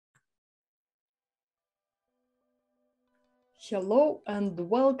Hello and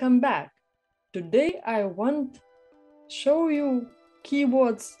welcome back. Today I want to show you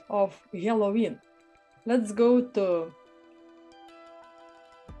keywords of Halloween. Let's go to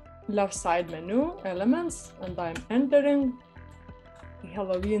left side menu, elements, and I'm entering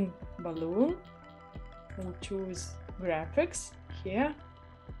Halloween balloon and choose graphics here.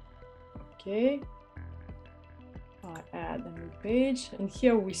 Okay, I add a new page and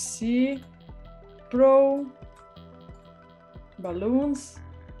here we see Pro balloons,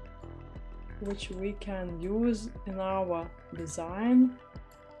 which we can use in our design.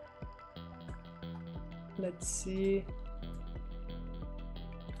 Let's see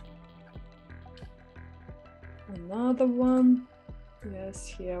another one. Yes,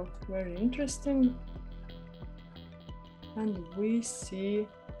 here, very interesting. And we see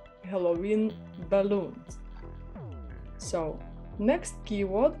Halloween balloons. So next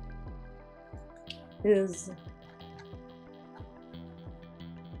keyword is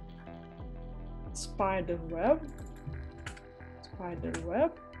spider web.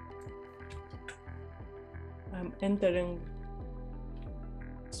 I'm entering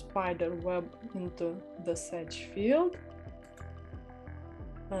spider web into the search field,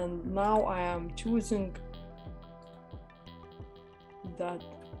 and now I am choosing that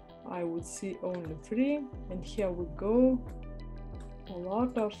I would see only 3, and here we go, a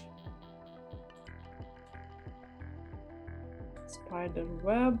lot of spider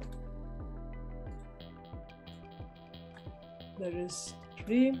web. There is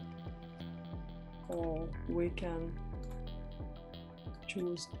 3, or we can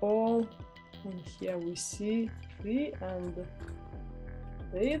choose all, and here we see 3 and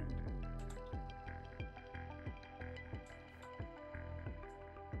 8.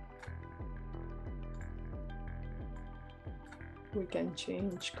 We can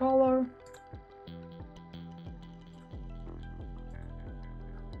change color.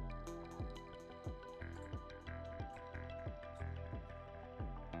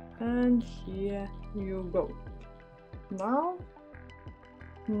 And here you go. Now,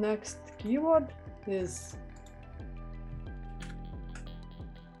 next keyword is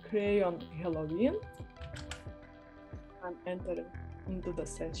Crayon Halloween. I'm entering into the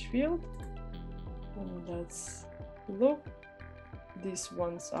search field, and let's look. These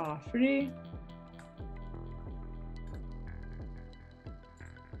ones are free.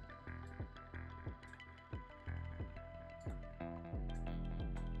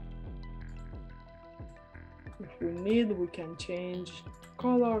 If we need, we can change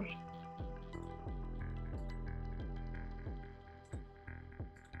color.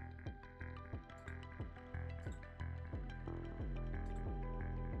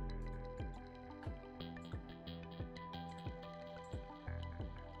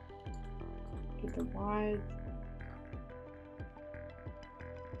 Get the white.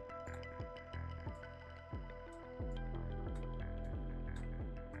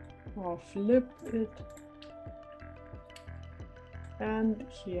 Or flip it. And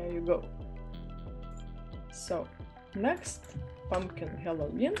here you go. So next, pumpkin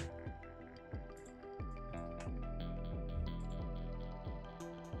Halloween.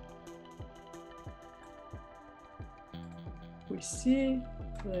 We see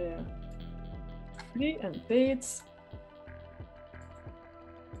the free and paids.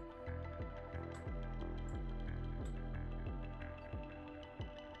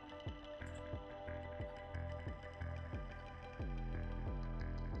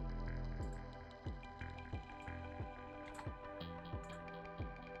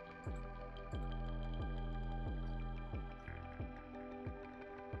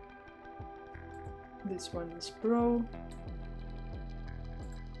 This one is Pro.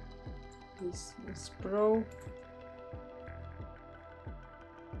 This is Pro.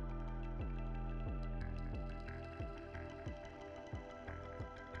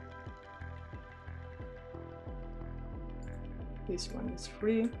 This one is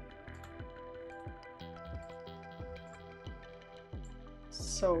free.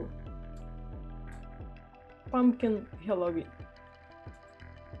 So, pumpkin Halloween.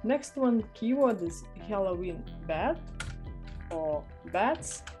 Next one keyword is Halloween bat or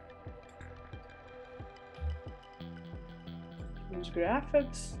bats. Use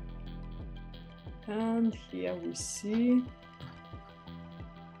graphics, and here we see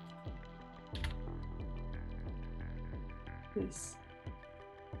this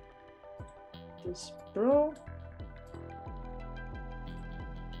Pro.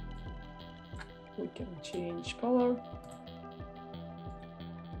 We can change color.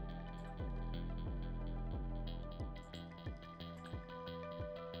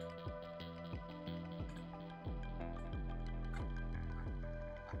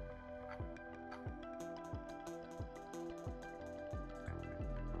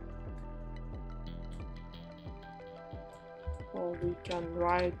 or we can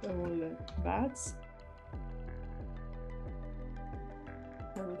write only bats.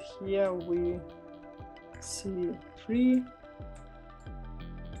 And here we see 3.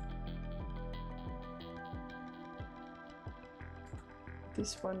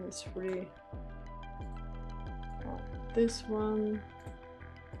 This one is 3. This one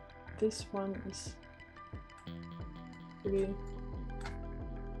is 3.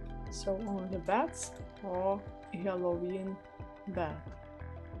 So only bats or Halloween bat.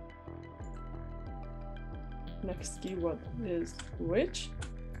 Next keyword is witch.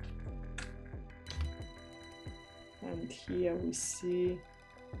 And here we see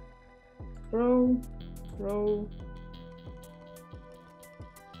row.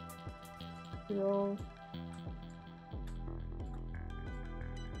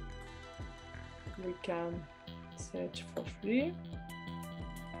 We can search for 3.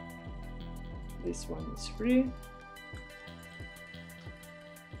 This one is 3.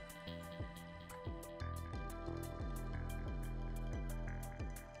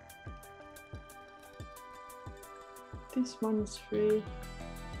 This one is 3.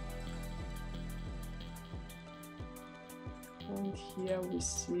 And here we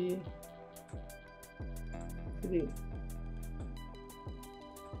see 3.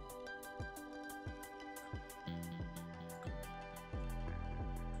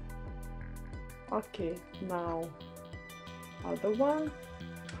 Okay, now other one,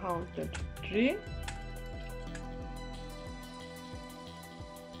 haunted tree.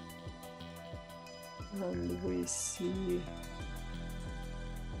 And we see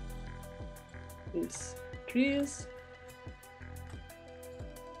these trees.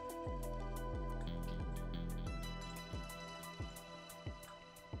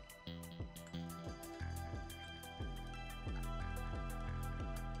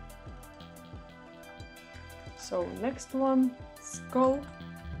 So next one, skull.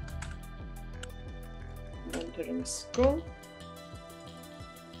 I'm entering skull.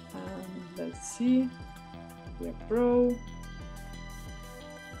 And let's see. Yeah, row.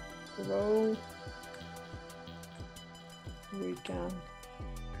 We can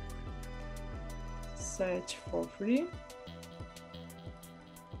search for 3.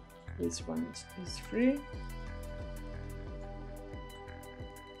 This one is 3.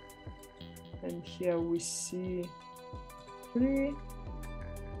 And here we see 3.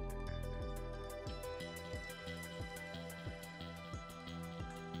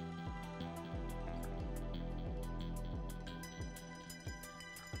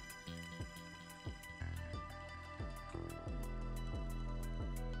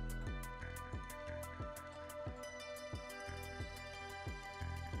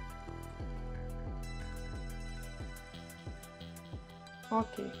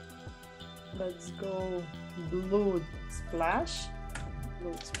 Okay. Let's go blood splash.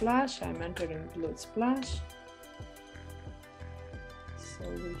 I'm entering blood splash. So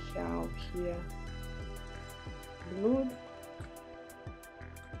we have here blood.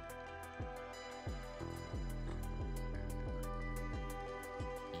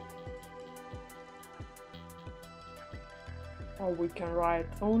 Or we can write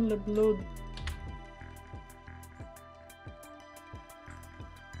only blood.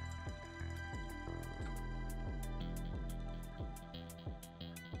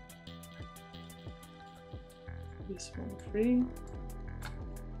 This one 3.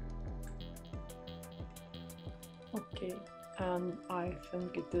 Okay, and I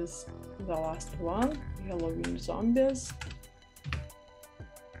think it is the last one, Halloween zombies.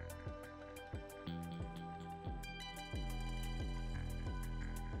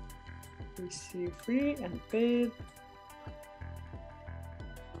 We see 3 and paid.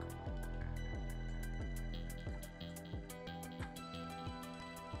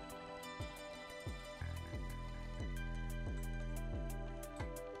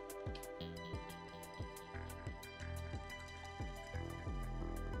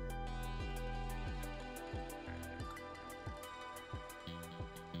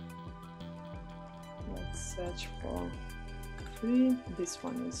 Let's search for 3. This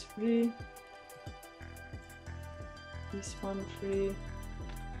one is 3. This one 3.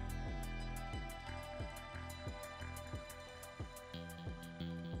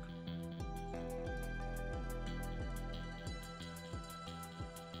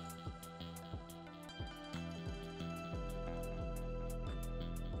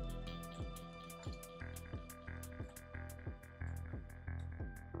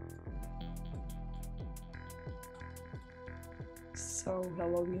 So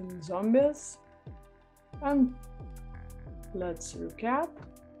Halloween zombies. And let's recap.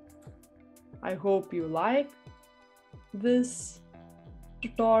 I hope you like this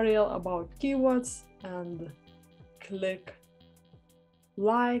tutorial about keywords and click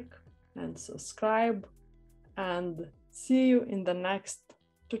like and subscribe, and see you in the next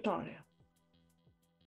tutorial.